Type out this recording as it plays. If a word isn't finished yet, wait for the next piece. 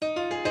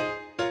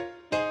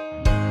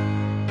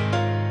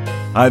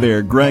Hi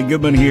there, Greg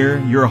Goodman here,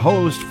 your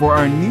host for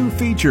our new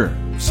feature,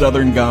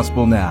 Southern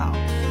Gospel Now.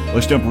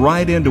 Let's jump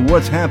right into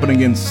what's happening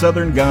in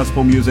Southern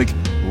Gospel music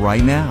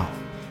right now.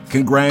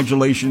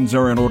 Congratulations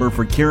are in order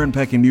for Karen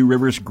Peck and New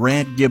River's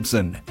Grant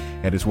Gibson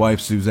and his wife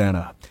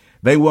Susanna.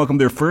 They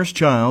welcomed their first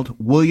child,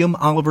 William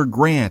Oliver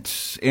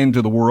Grant,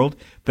 into the world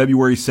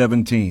February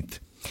 17th.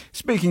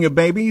 Speaking of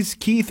babies,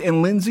 Keith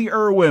and Lindsay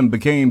Irwin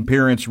became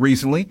parents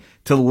recently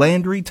to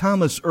Landry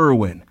Thomas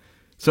Irwin.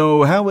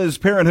 So how is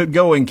parenthood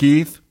going,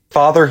 Keith?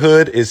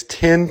 Fatherhood is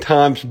 10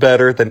 times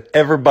better than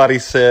everybody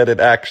said it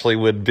actually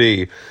would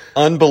be.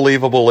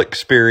 Unbelievable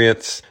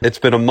experience. It's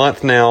been a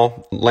month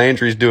now.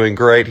 Landry's doing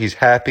great. He's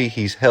happy.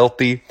 He's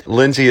healthy.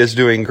 Lindsay is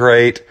doing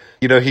great.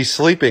 You know, he's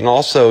sleeping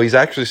also. He's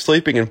actually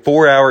sleeping in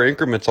 4-hour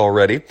increments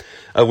already,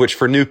 which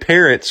for new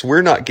parents,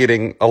 we're not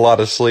getting a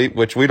lot of sleep,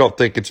 which we don't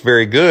think it's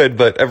very good,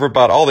 but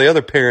all the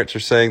other parents are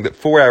saying that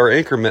 4-hour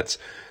increments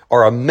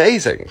are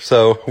amazing.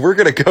 So we're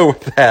going to go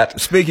with that.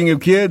 Speaking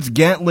of kids,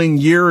 Gatlin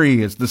Yeary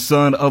is the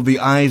son of the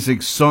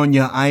Isaacs,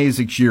 Sonia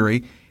Isaacs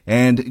Yeary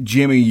and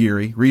Jimmy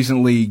Yeary.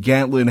 Recently,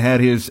 Gatlin had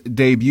his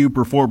debut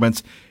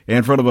performance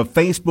in front of a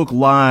Facebook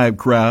Live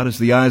crowd as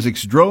the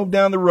Isaacs drove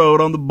down the road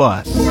on the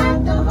bus.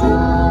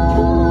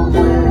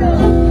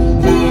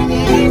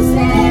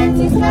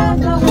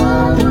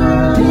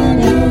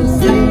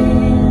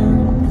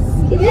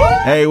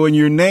 Hey, when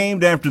you're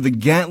named after the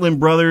Gatlin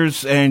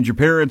brothers and your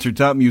parents are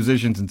top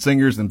musicians and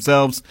singers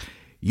themselves,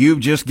 you've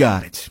just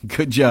got it.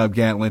 Good job,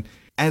 Gatlin.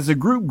 As a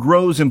group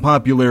grows in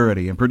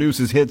popularity and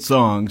produces hit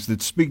songs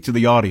that speak to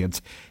the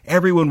audience,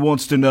 everyone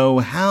wants to know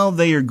how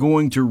they are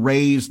going to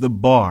raise the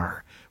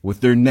bar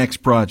with their next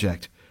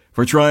project.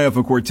 For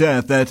Triumphant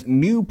Quartet, that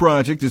new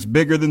project is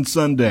Bigger Than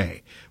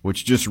Sunday,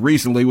 which just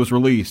recently was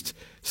released.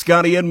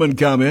 Scotty Edmund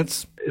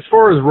comments, as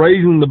far as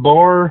raising the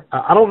bar,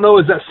 I don't know,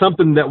 is that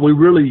something that we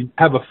really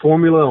have a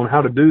formula on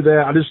how to do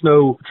that? I just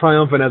know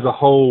Triumphant as a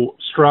whole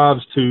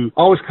strives to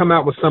always come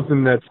out with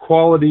something that's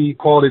quality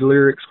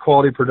lyrics,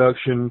 quality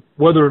production.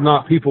 Whether or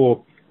not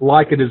people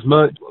like it as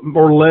much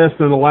or less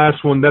than the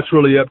last one, that's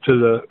really up to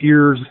the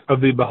ears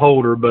of the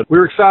beholder. But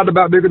we're excited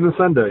about Bigger Than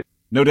Sunday.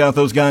 No doubt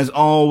those guys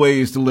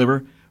always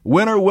deliver.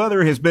 Winter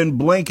weather has been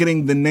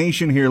blanketing the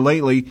nation here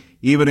lately,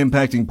 even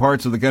impacting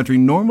parts of the country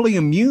normally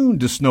immune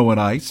to snow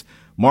and ice.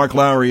 Mark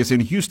Lowry is in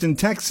Houston,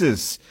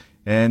 Texas,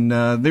 and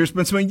there's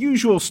been some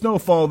unusual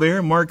snowfall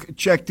there. Mark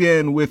checked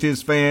in with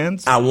his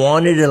fans. I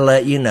wanted to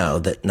let you know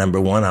that, number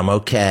one, I'm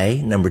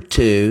okay. Number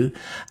two,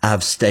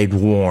 I've stayed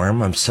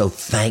warm. I'm so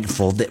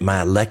thankful that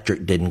my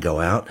electric didn't go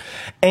out.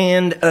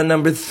 And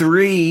number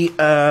three,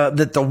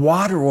 that the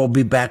water will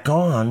be back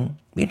on,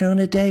 in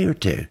a day or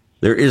two.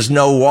 There is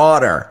no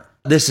water.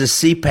 This is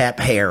CPAP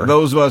hair.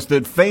 Those of us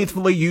that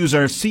faithfully use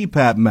our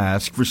CPAP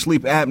mask for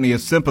sleep apnea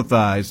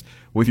sympathize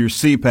with your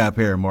CPAP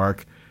hair,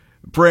 Mark.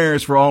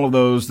 Prayers for all of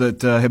those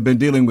that have been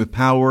dealing with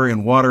power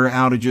and water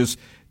outages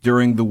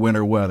during the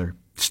winter weather.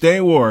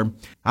 Stay warm.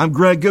 I'm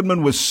Greg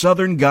Goodman with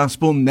Southern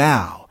Gospel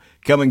Now,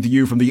 coming to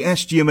you from the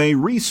SGMA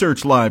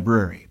Research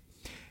Library.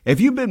 If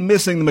you've been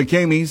missing the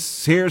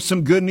McCameys, here's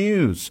some good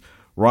news.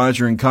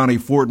 Roger and Connie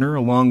Fortner,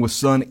 along with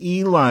son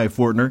Eli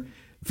Fortner,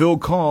 feel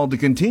called to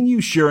continue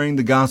sharing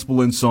the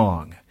gospel in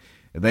song.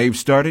 They've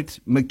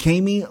started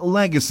McCamey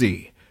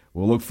Legacy.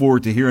 We'll look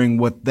forward to hearing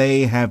what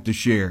they have to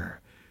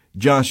share.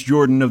 Josh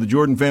Jordan of the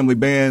Jordan Family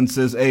Band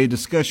says a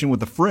discussion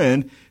with a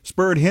friend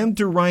spurred him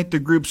to write the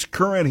group's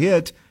current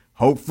hit,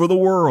 Hope for the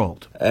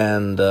World.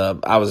 And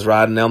I was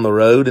riding down the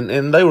road,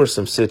 and there were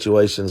some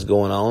situations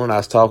going on, and I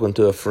was talking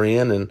to a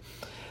friend,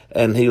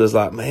 and he was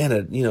like, man,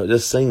 it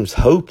just seems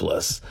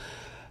hopeless.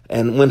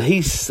 And when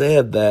he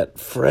said that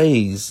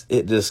phrase,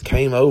 it just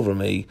came over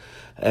me,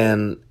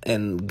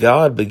 and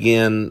God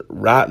began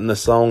writing the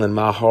song in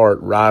my heart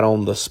right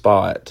on the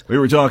spot. We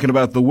were talking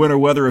about the winter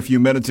weather a few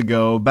minutes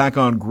ago. Back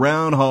on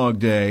Groundhog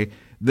Day,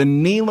 the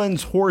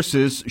Nealon's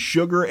horses,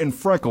 Sugar and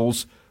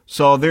Freckles,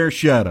 saw their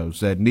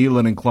shadows at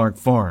Nealon and Clark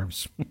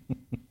Farms.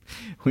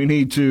 We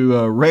need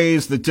to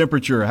raise the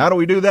temperature. How do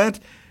we do that?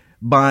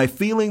 By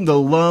feeling the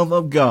love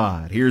of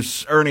God.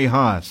 Here's Ernie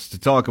Haas to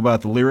talk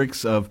about the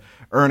lyrics of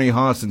Ernie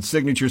Haas and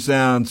Signature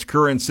Sound's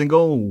current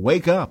single,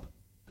 Wake Up.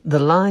 The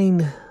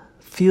line,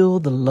 feel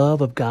the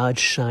love of God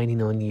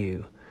shining on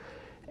you.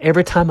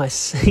 Every time I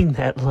sing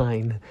that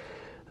line,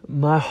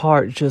 my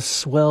heart just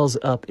swells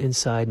up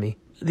inside me.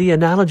 The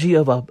analogy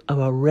of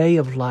a ray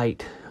of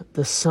light,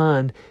 the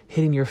sun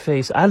hitting your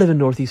face. I live in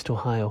Northeast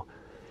Ohio.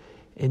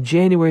 In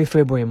January,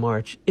 February,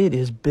 March, it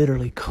is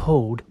bitterly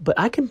cold, but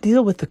I can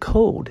deal with the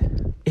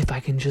cold if I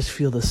can just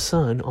feel the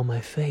sun on my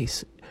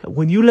face.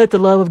 When you let the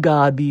love of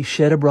God be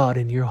shed abroad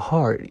in your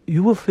heart,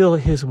 you will feel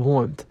His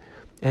warmth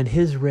and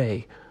His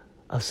ray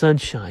of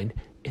sunshine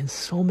in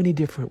so many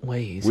different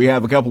ways. We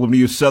have a couple of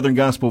new Southern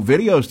Gospel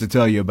videos to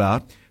tell you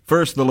about.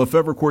 First, the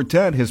Lefevre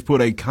Quartet has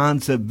put a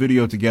concept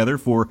video together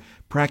for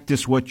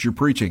Practice What You're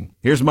Preaching.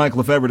 Here's Mike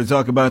Lefevre to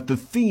talk about the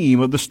theme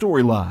of the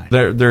storyline.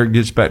 There it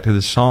gets back to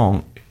the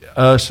song.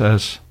 Us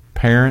as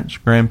parents,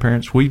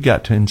 grandparents, we've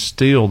got to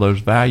instill those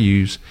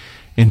values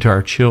into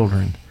our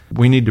children.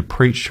 We need to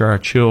preach to our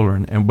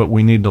children, but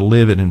we need to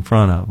live it in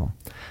front of them.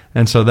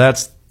 And so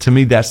to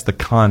me, that's the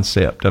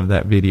concept of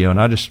that video. And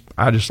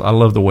I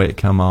love the way it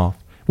come off.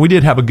 We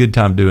did have a good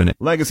time doing it.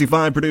 Legacy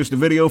 5 produced a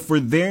video for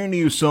their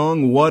new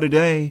song, What a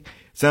Day.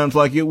 Sounds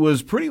like it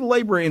was pretty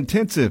labor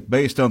intensive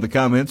based on the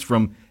comments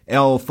from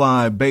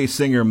L5 bass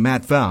singer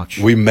Matt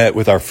Fouch. We met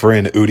with our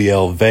friend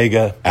Udiel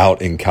Vega out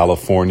in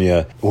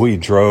California. We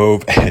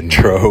drove and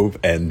drove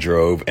and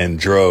drove and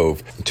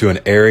drove to an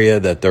area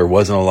that there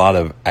wasn't a lot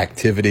of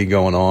activity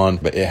going on,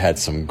 but it had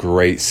some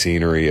great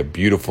scenery, a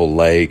beautiful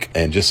lake,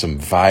 and just some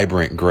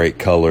vibrant, great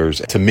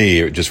colors. To me,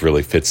 it just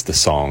really fits the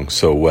song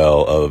so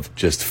well, of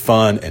just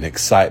fun and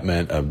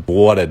excitement of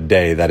what a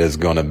day that is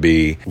going to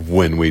be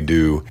when we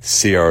do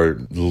see our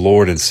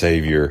Lord and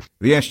Savior.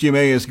 The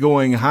SGMA is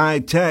going high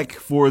tech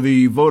for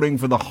the voting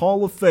for the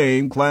Hall of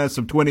Fame class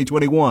of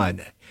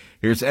 2021.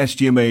 Here's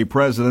SGMA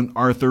President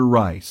Arthur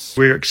Rice.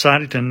 We're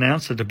excited to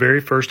announce that the very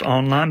first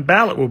online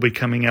ballot will be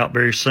coming out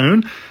very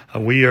soon.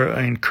 We are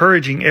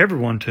encouraging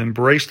everyone to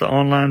embrace the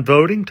online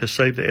voting to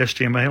save the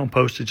SGMA on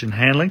postage and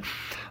handling.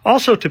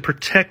 Also to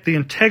protect the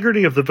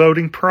integrity of the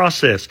voting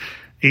process.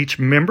 Each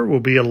member will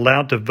be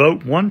allowed to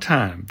vote one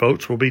time.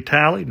 Votes will be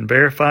tallied and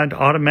verified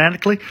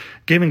automatically,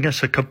 giving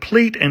us a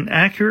complete and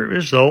accurate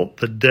result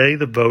the day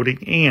the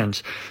voting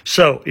ends.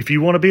 So, if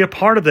you want to be a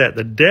part of that,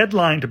 the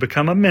deadline to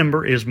become a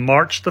member is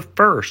March the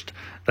 1st.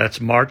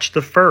 That's March the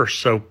 1st.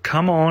 So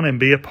come on and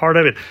be a part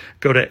of it.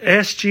 Go to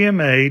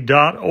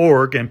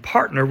sgma.org and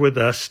partner with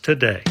us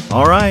today.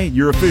 All right,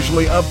 you're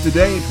officially up to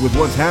date with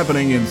what's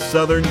happening in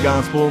Southern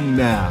Gospel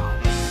now.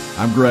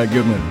 I'm Greg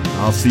Goodman.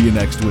 I'll see you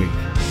next week.